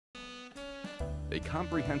a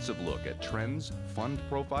comprehensive look at trends, fund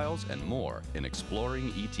profiles, and more in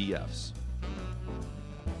Exploring ETFs.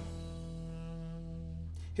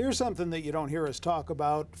 Here's something that you don't hear us talk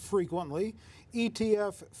about frequently,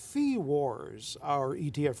 ETF fee wars. Our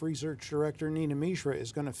ETF research director, Nina Mishra,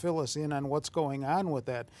 is going to fill us in on what's going on with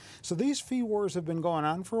that. So these fee wars have been going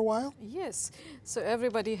on for a while? Yes. So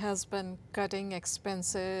everybody has been cutting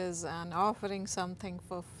expenses and offering something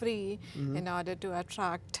for free in order to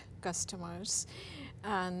attract customers.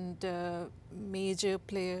 And major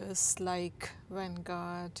players like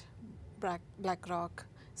Vanguard, BlackRock,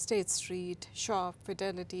 State Street, Schwab,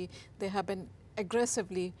 Fidelity, they have been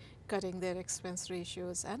aggressively cutting their expense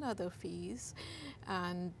ratios and other fees.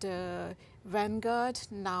 And Vanguard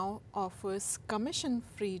now offers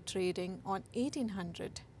commission-free trading on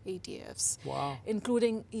 1,800 ETFs, wow,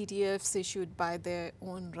 including ETFs issued by their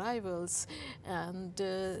own rivals. And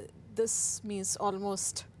this means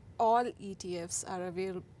almost all ETFs are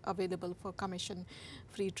available for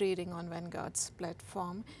commission-free trading on Vanguard's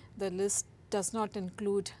platform. The list does not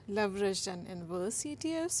include leveraged and inverse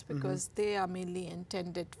ETFs because they are mainly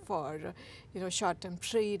intended for short-term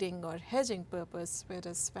trading or hedging purpose,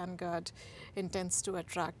 whereas Vanguard intends to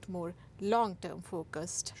attract more long-term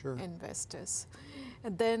focused investors.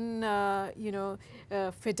 And then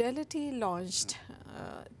Fidelity launched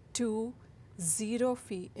 2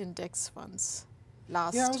 zero-fee index funds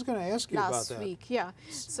last week. Yeah.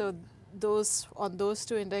 So on those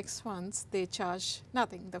 2 index funds, they charge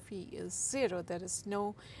nothing. The fee is 0. There is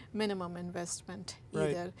no minimum investment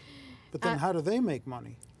either. But then how do they make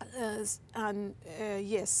money? Yes.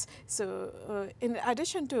 So in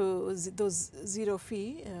addition to those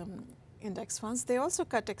zero-fee index funds, they also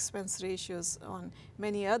cut expense ratios on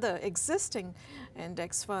many other existing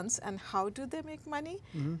index funds. And how do they make money?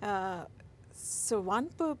 So one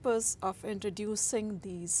purpose of introducing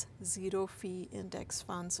these zero-fee index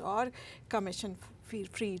funds or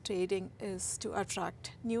commission-free trading is to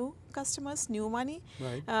attract new customers, new money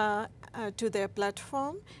to their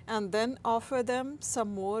platform, and then offer them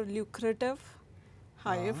some more lucrative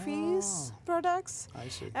higher fees products. I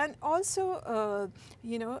see. And also,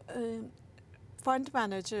 fund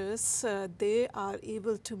managers, they are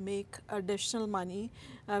able to make additional money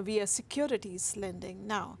via securities lending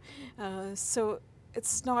now. So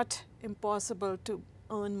it's not impossible to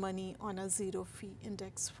earn money on a zero-fee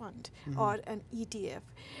index fund or an ETF.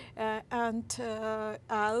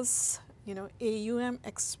 As AUM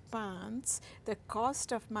expands, the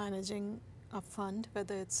cost of managing a fund,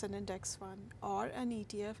 whether it's an index fund or an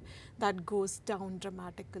ETF, that goes down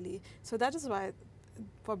dramatically. So that is why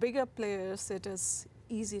for bigger players, it is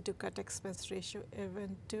easy to cut expense ratio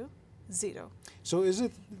even to 0. So is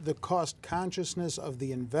it the cost consciousness of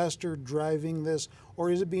the investor driving this, or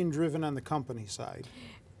is it being driven on the company side?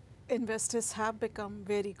 Investors have become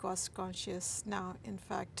very cost conscious now. In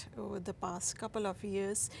fact, over the past couple of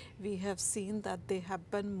years, we have seen that they have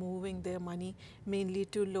been moving their money mainly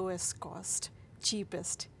to lowest cost,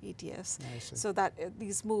 cheapest ETFs. So that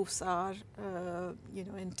these moves are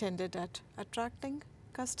intended at attracting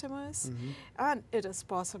customers, and it is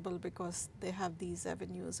possible because they have these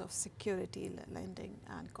avenues of security lending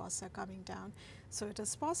and costs are coming down. So it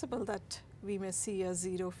is possible that we may see a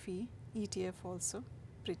zero-fee ETF also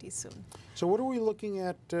pretty soon. So what are we looking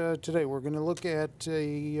at today? We're going to look at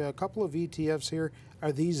a couple of ETFs here.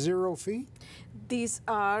 Are these zero-fee? These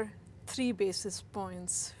are 3 basis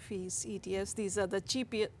points fees ETFs. These are the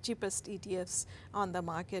cheapest ETFs on the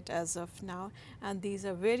market as of now, and these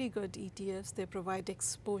are very good ETFs. They provide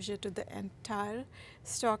exposure to the entire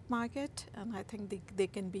stock market, and I think they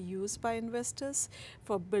can be used by investors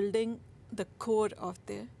for building the core of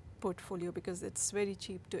their portfolio, because it's very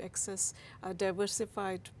cheap to access a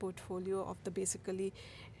diversified portfolio of the basically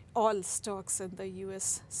all stocks in the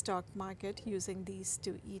US stock market using these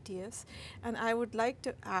 2 ETFs. And I would like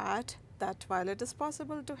to add that while it is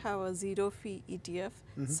possible to have a zero-fee ETF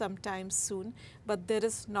sometime soon, but there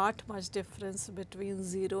is not much difference between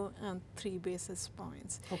 0 and 3 basis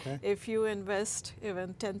points. If you invest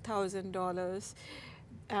even $10,000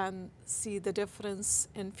 and see the difference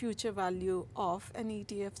in future value of an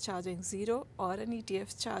ETF charging 0 or an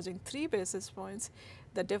ETF charging 3 basis points,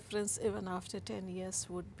 the difference even after 10 years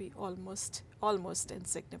would be almost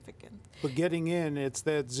insignificant. But getting in, it's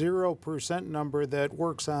that 0% number that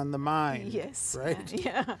works on the mind. Yes. Right?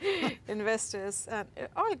 Yeah. Investors and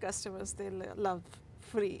all customers, they love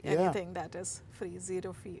free. Anything that is free,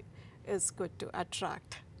 zero fee is good to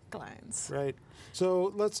attract clients. Right.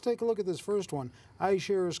 So let's take a look at this first one.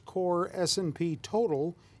 iShares Core S&P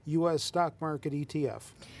Total U.S. Stock Market ETF.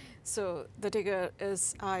 So the ticker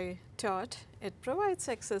is ITOT. It provides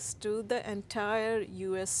access to the entire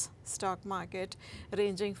US stock market,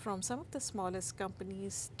 ranging from some of the smallest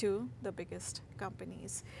companies to the biggest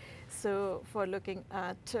companies. So for looking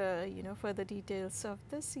at further details of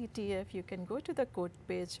this ETF, you can go to the quote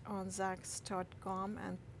page on Zacks.com,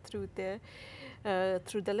 and through the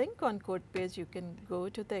link on quote page, you can go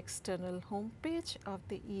to the external home page of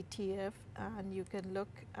the ETF, and you can look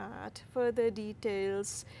at further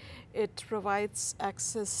details. It provides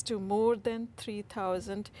access to more than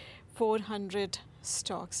 3,400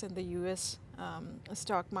 stocks in the US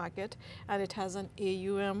stock market, and it has an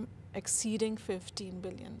AUM exceeding $15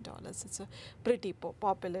 billion. It's a pretty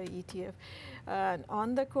popular ETF. And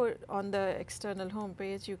on the external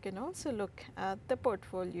homepage, you can also look at the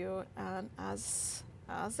portfolio, and as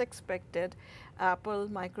expected, Apple,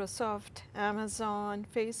 Microsoft, Amazon,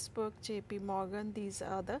 Facebook, JP Morgan, these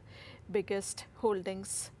are the biggest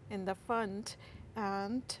holdings in the fund.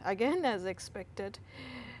 And again, as expected,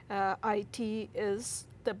 IT is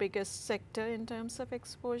the biggest sector in terms of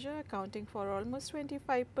exposure, accounting for almost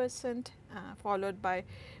 25%, followed by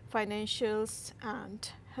financials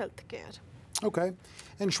and healthcare. Okay.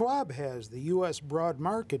 And Schwab has the U.S. Broad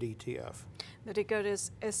Market ETF. The ticker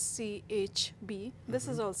is SCHB. This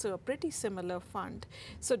is also a pretty similar fund.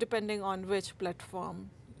 So depending on which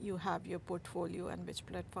platform you have your portfolio and which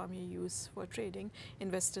platform you use for trading,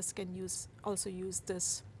 investors can also use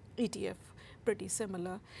this ETF. Pretty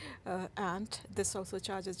similar, and this also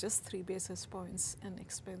charges just 3 basis points in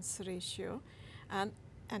expense ratio, and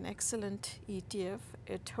an excellent ETF.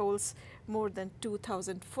 It holds more than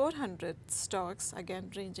 2,400 stocks,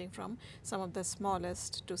 again ranging from some of the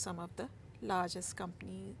smallest to some of the largest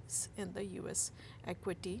companies in the US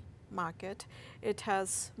equity market. It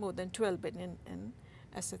has more than 12 billion in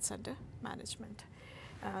assets under management.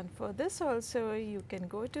 And for this also, you can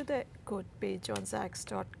go to the quote page on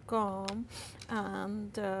Zacks.com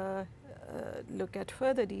and look at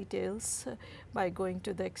further details by going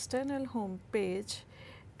to the external home page.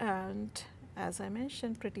 And as I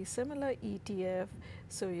mentioned, pretty similar ETF.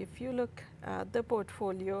 So if you look at the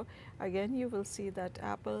portfolio, again, you will see that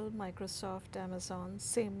Apple, Microsoft, Amazon,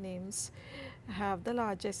 same names, have the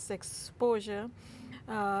largest exposure,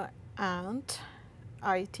 and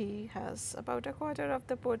IT has about a quarter of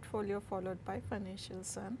the portfolio, followed by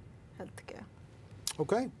financials and healthcare.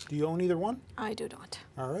 Okay. Do you own either one? I do not.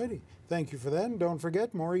 All righty. Thank you for that. And don't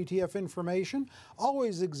forget, more ETF information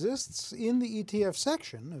always exists in the ETF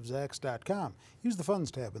section of Zacks.com. Use the Funds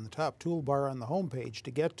tab in the top toolbar on the homepage to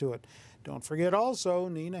get to it. Don't forget also,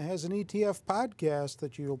 Nina has an ETF podcast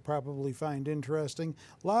that you'll probably find interesting.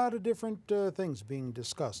 A lot of different things being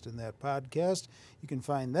discussed in that podcast. You can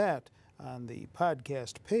find that on the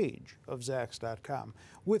podcast page of Zacks.com.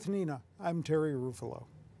 With Nina, I'm Terry Ruffalo.